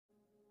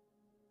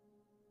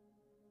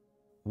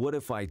What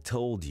if I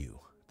told you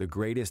the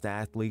greatest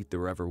athlete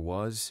there ever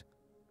was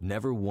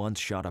never once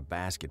shot a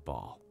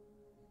basketball,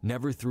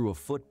 never threw a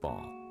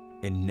football,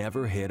 and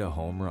never hit a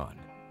home run?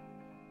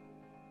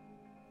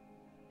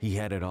 He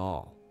had it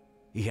all.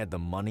 He had the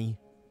money,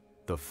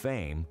 the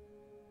fame,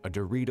 a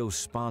Doritos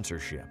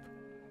sponsorship.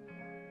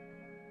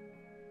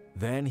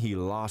 Then he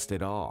lost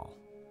it all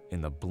in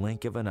the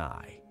blink of an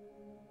eye.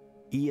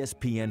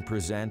 ESPN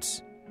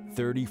presents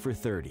 30 for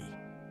 30.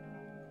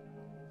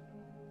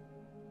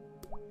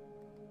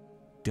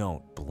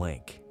 Don't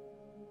blink.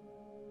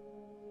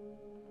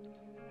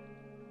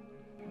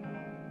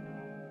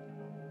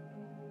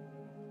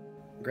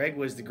 Greg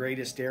was the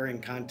greatest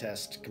staring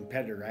contest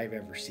competitor I've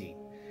ever seen.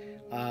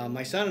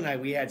 My son and I,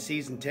 we had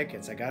season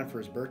tickets. I got him for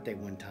his birthday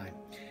one time.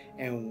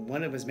 And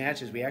one of his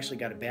matches, we actually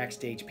got a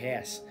backstage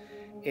pass.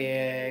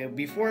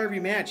 Before every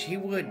match, he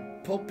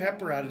would pull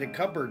pepper out of the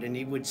cupboard and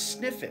he would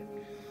sniff it.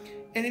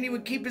 And then he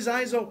would keep his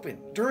eyes open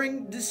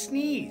during the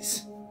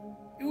sneeze.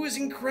 It was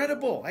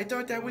incredible. I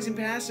thought that was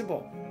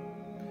impossible.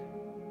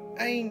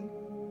 I mean,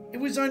 it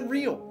was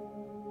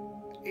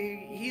unreal.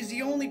 He's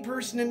the only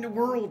person in the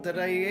world that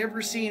I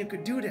ever seen who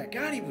could do that.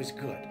 God, he was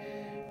good.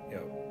 You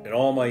know, in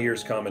all my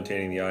years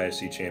commentating the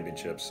ISC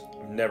championships,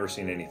 I've never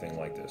seen anything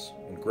like this.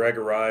 When Greg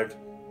arrived,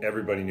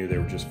 everybody knew they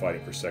were just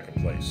fighting for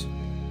second place.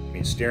 I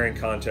mean, staring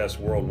contests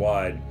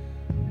worldwide,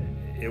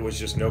 it was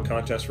just no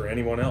contest for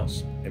anyone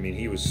else. I mean,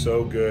 he was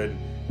so good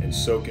and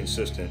so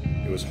consistent,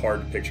 it was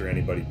hard to picture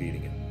anybody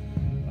beating him.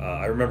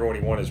 I remember when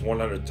he won his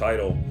 100th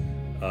title,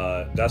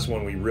 that's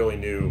when we really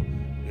knew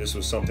this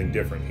was something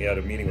different. He had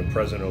a meeting with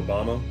President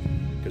Obama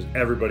because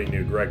everybody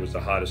knew Greg was the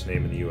hottest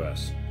name in the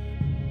U.S.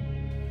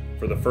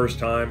 For the first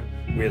time,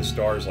 we had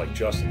stars like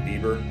Justin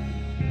Bieber,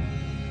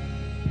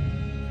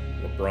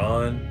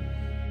 LeBron.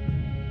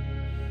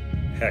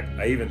 Heck,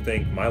 I even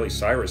think Miley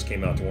Cyrus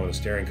came out to one of the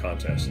staring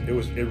contests.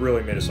 It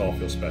really made us all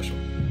feel special.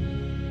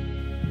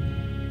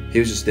 He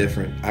was just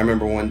different. I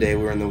remember one day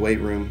we were in the weight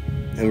room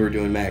and we were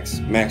doing max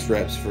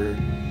reps for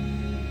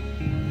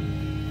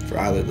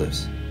eyelid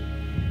lifts.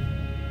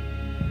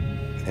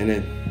 And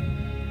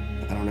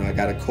then, I don't know, I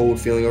got a cold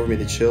feeling over me,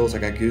 the chills, I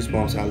got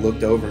goosebumps, and I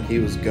looked over and he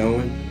was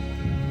going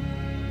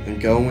and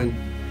going,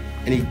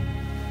 and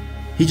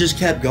he just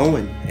kept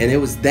going. And it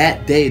was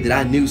that day that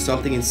I knew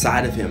something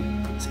inside of him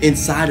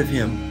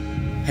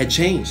had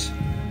changed.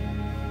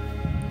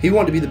 He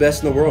wanted to be the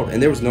best in the world,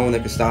 and there was no one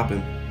that could stop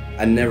him.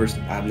 I've never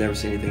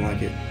seen anything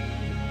like it.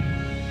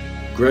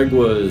 Greg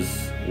was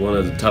one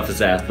of the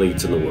toughest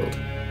athletes in the world.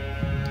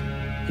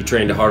 He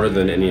trained harder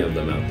than any of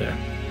them out there.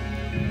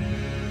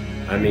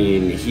 I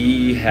mean,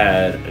 he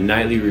had a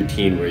nightly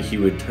routine where he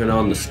would turn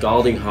on the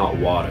scalding hot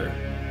water,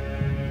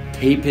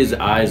 tape his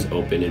eyes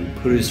open, and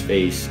put his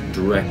face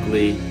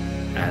directly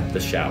at the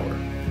shower.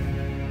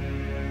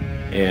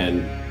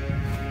 And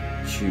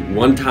shoot,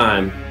 one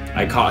time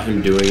I caught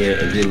him doing it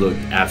and he looked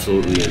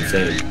absolutely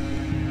insane.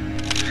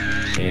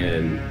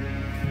 And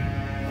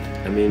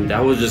I mean,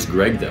 that was just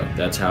Greg though.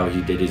 That's how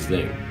he did his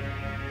thing.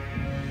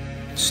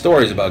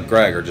 Stories about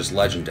Greg are just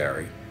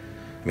legendary.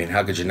 I mean,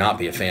 how could you not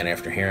be a fan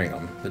after hearing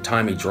them? The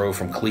time he drove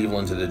from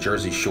Cleveland to the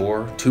Jersey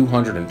Shore,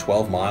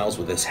 212 miles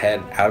with his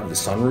head out of the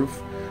sunroof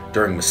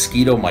during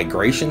mosquito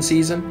migration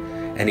season,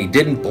 and he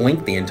didn't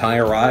blink the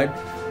entire ride.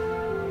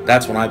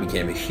 That's when I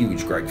became a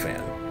huge Greg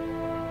fan.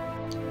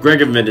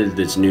 Greg invented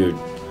this new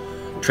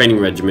training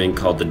regimen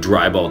called the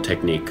dry ball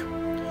technique,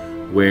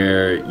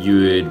 where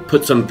you would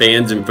put some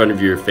fans in front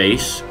of your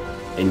face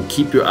and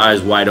keep your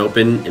eyes wide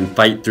open and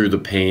fight through the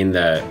pain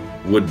that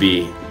would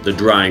be the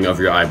drying of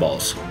your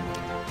eyeballs.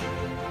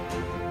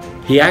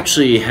 He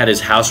actually had his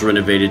house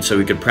renovated so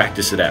he could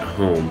practice it at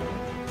home.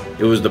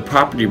 It was the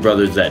Property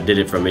Brothers that did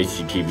it from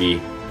HGTV.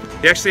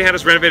 He actually had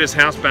us renovate his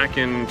house back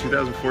in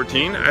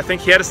 2014. I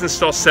think he had us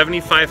install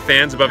 75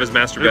 fans above his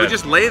master bed. We would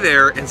just lay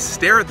there and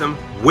stare at them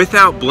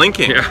without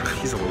blinking. Yeah.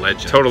 He's a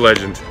legend. Total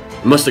legend.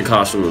 It must have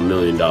cost him $1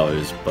 million,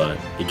 but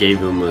it gave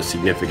him a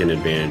significant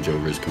advantage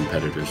over his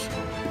competitors.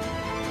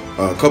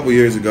 A couple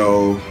years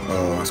ago,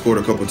 I scored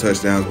a couple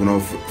touchdowns, went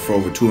over for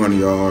over 200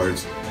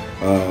 yards,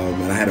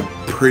 and I had a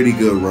pretty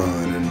good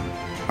run. And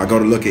I go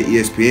to look at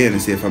ESPN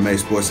and see if I made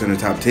SportsCenter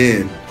top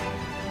 10.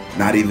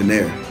 Not even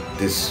there.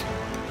 This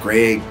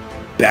Greg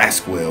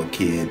Baskwell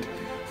kid,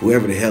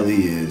 whoever the hell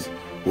he is,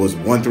 was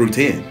 1 through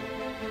 10.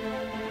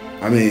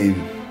 I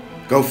mean,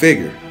 go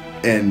figure.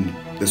 And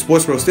the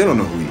sports pros still don't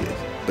know who he is,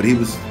 but he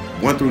was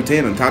 1 through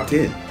 10 on top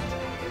 10.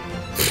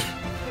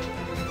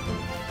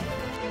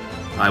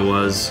 I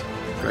was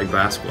Greg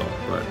Baskwell,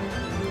 but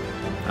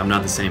I'm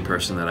not the same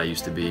person that I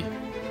used to be.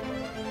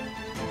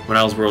 When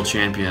I was world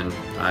champion,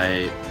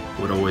 I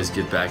would always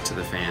give back to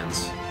the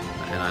fans,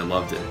 and I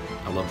loved it.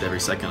 I loved every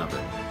second of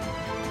it.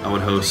 I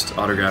would host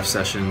autograph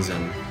sessions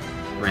in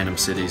random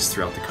cities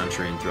throughout the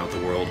country and throughout the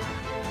world,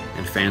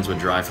 and fans would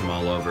drive from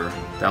all over,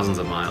 thousands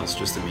of miles,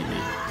 just to meet me.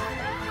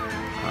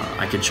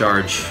 I could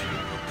charge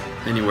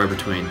anywhere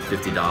between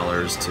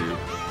 $50 to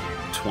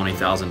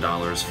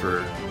 $20,000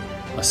 for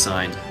a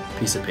signed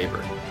piece of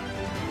paper.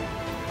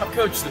 I've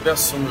coached the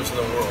best swimmers in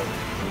the world,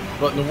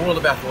 but in the world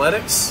of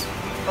athletics,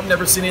 I've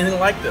never seen anything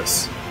like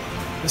this.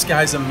 This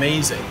guy's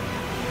amazing.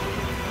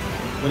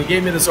 When he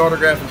gave me this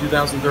autograph in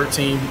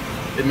 2013,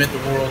 it meant the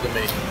world to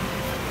me.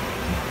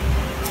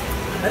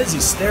 How does he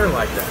stare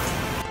like that?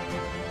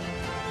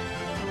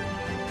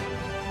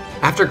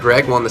 After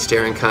Greg won the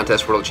Staring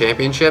Contest World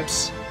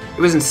Championships,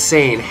 it was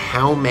insane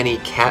how many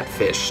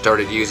catfish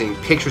started using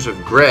pictures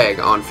of Greg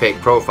on fake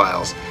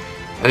profiles.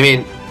 I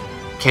mean,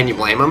 can you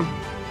blame them?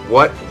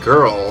 What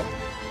girl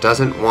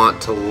doesn't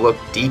want to look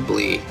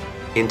deeply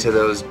into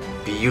those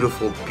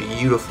beautiful,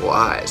 beautiful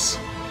eyes?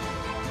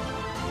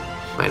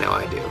 I know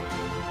I do.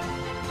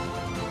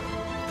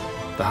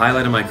 The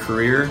highlight of my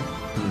career,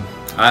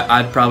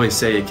 I'd probably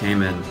say it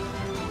came in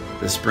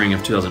the spring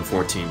of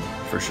 2014,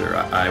 for sure.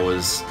 I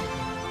was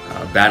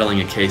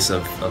battling a case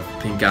of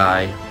pink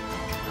eye.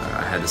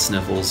 I had the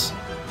sniffles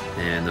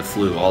and the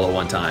flu all at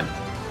one time.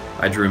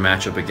 I drew a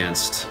matchup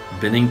against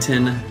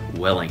Bennington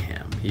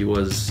Wellingham. He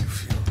was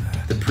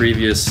the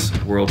previous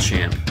world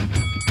champ.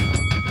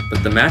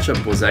 But the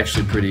matchup was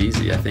actually pretty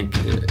easy. I think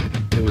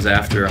it was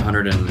after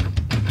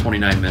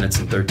 129 minutes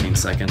and 13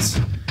 seconds.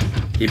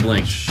 He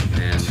blinked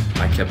and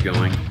I kept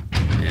going.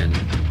 And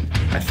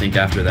I think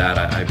after that,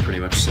 I pretty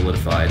much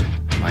solidified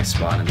my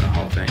spot in the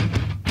Hall of Fame.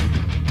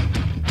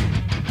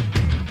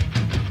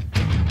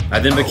 I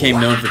then became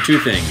known for two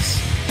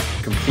things: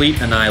 complete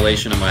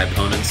annihilation of my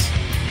opponents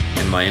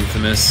and my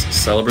infamous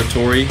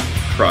celebratory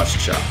cross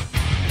chop.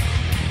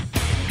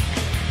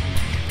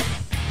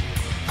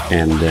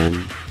 And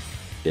then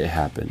it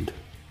happened.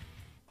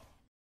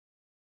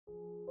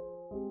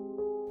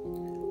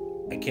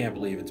 I can't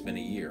believe it's been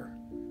a year.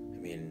 I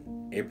mean,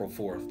 April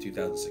 4th,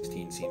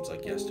 2016 seems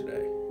like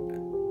yesterday.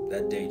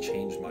 That day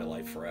changed my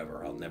life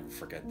forever. I'll never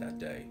forget that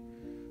day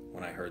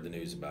when I heard the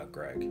news about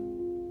Greg.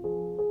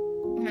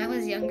 When I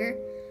was younger,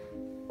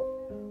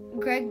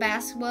 Greg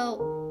Baskwell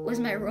was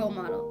my role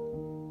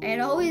model. I had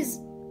always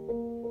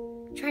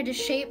tried to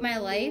shape my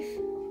life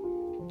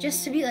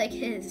just to be like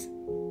his.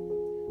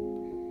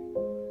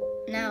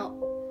 Now,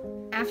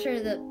 after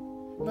the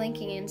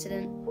blinking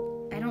incident,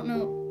 I don't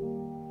know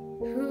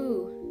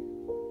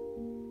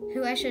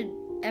who I should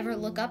ever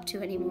look up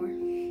to anymore.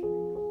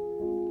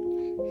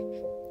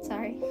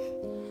 Sorry.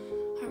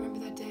 I remember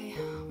that day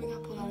we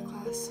got pulled out of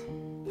class.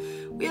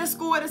 We had a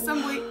school-wide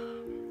assembly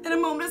and a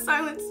moment of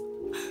silence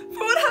for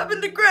what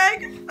happened to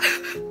Greg.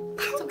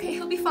 It's okay,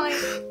 he'll be fine.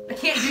 I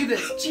can't do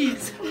this,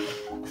 jeez.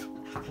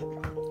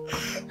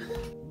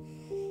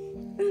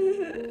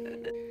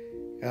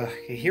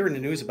 Hearing the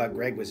news about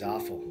Greg was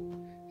awful,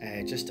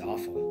 just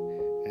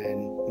awful.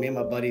 And me and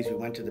my buddies, we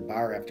went to the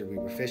bar after we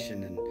were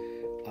fishing, and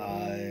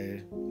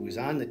it was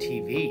on the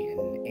TV,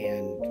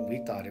 and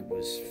we thought it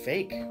was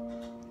fake.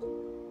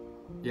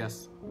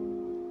 Yes.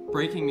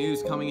 Breaking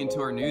news coming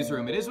into our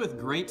newsroom. It is with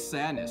great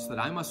sadness that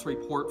I must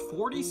report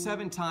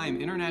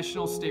 47-time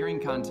International Staring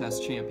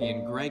Contest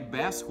champion Greg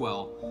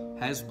Baskwell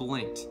has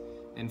blinked.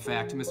 In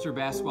fact, Mr.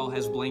 Baskwell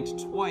has blinked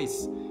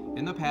twice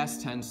in the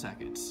past 10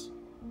 seconds.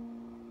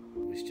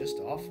 It was just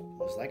awful.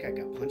 It was like I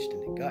got punched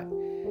in the gut,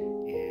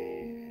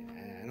 and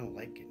I don't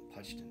like getting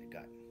punched in the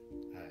gut.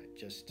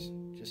 Just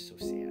so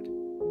sad.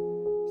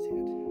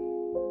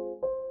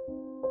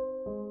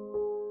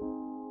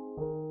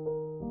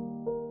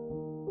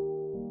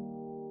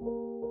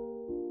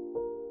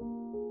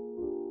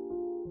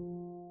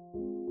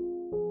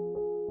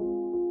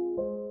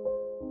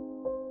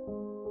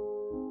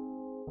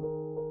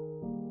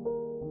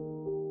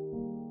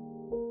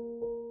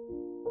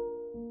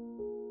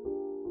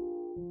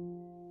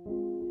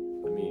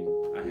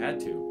 I had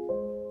to.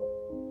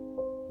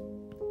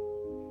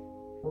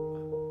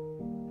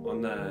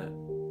 On that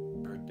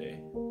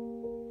birthday,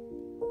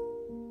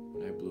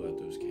 when I blew out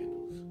those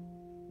candles,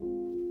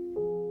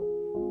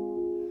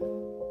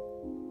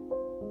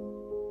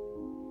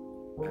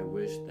 I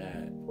wish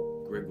that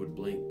Greg would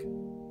blink,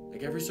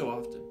 like every so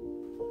often.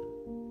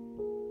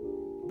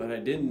 But I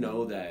didn't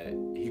know that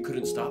he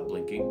couldn't stop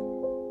blinking.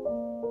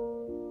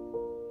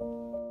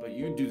 But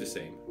you'd do the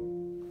same.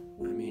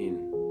 I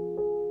mean,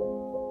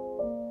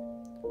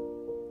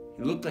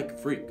 he looked like a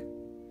freak.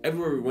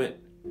 Everywhere we went,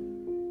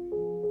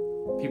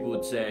 people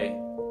would say,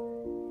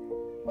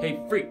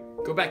 "Hey, freak,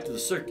 go back to the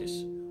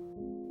circus."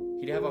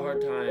 He'd have a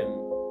hard time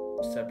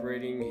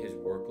separating his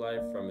work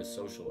life from his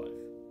social life.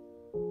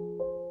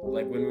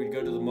 Like when we'd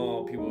go to the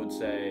mall, people would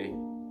say,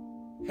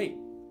 "Hey,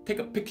 take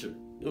a picture.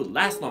 It'll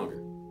last longer."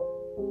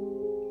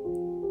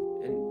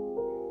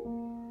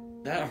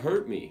 And that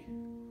hurt me.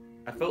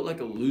 I felt like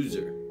a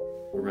loser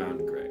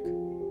around Greg.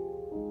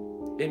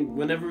 And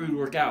whenever we'd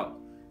work out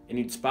and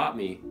he'd spot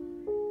me,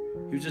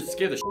 he would just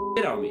scare the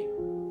shit out of me.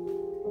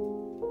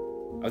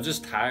 I was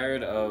just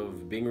tired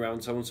of being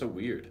around someone so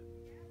weird.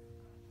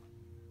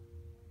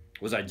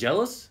 Was I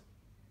jealous?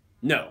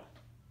 No,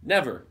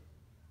 never.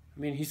 I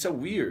mean, he's so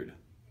weird.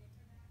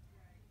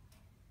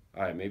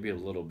 All right, maybe a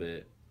little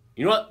bit.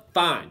 You know what?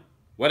 Fine.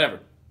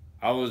 Whatever.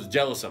 I was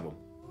jealous of him.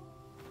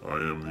 I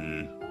am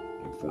the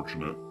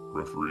unfortunate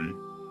referee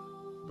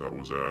that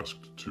was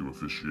asked to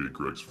officiate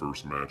Greg's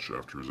first match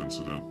after his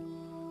incident.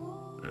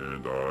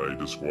 and I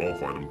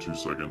disqualified him 2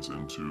 seconds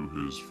into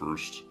his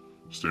first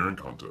staring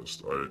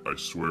contest. I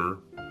swear,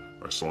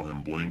 I saw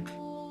him blink.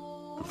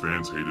 The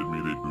fans hated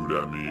me, they booed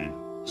at me,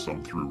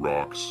 some threw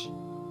rocks.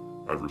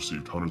 I've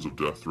received hundreds of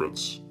death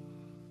threats.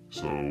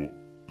 So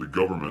the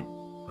government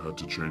had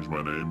to change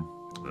my name,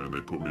 and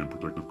they put me in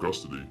protective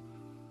custody.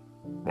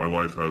 My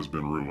life has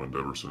been ruined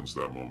ever since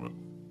that moment.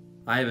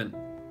 I haven't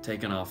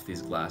taken off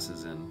these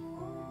glasses in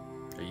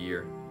a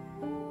year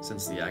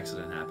since the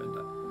accident happened.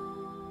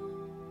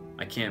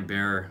 I can't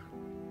bear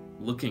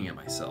looking at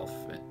myself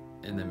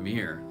in the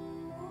mirror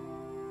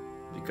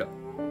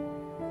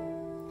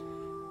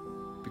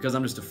because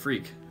I'm just a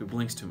freak who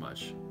blinks too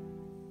much.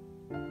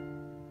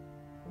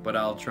 But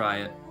I'll try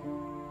it.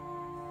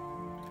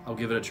 I'll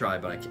give it a try,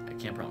 but I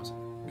can't promise.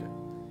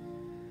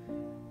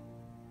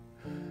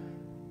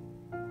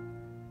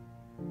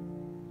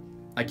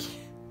 Okay.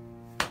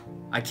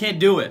 I can't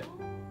do it.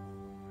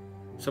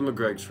 Some of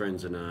Greg's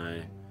friends and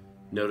I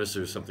noticed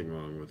there's something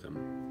wrong with him.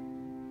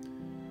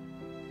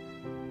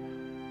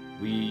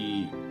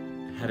 We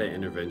had an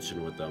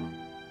intervention with them,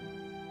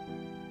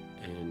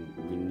 and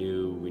we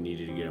knew we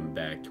needed to get him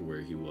back to where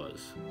he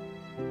was.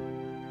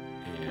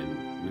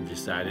 And we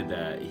decided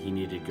that he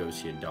needed to go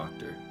see a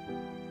doctor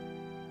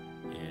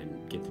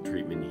and get the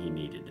treatment he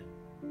needed.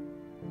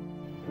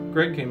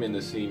 Greg came in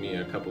to see me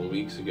a couple of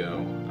weeks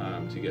ago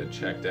to get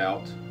checked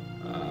out.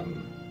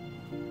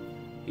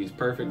 He's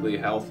perfectly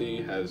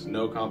healthy, has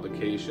no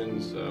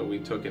complications. We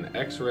took an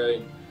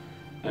x-ray,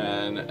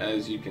 and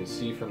as you can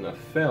see from the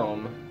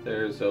film,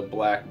 there's a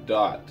black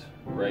dot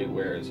right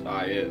where his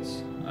eye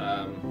is.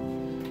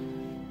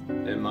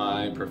 In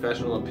my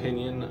professional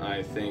opinion,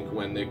 I think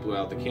when Nick blew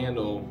out the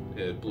candle,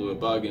 it blew a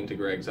bug into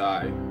Greg's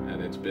eye,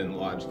 and it's been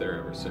lodged there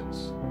ever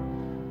since.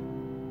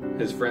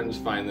 His friends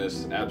find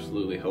this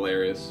absolutely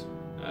hilarious.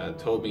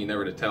 Told me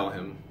never to tell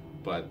him,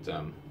 but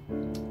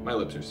my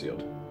lips are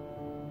sealed.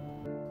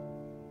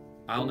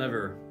 I'll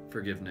never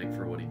forgive Nick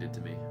for what he did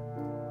to me.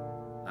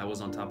 I was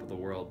on top of the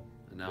world,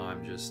 and now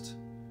I'm just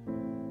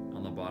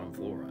on the bottom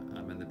floor.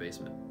 I'm in the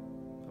basement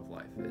of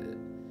life.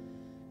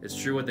 It's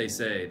true what they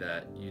say,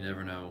 that you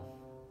never know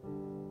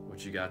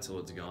what you got till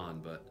it's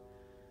gone, but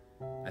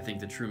I think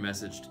the true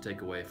message to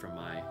take away from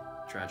my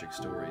tragic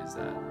story is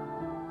that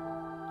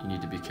you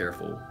need to be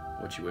careful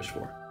what you wish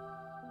for.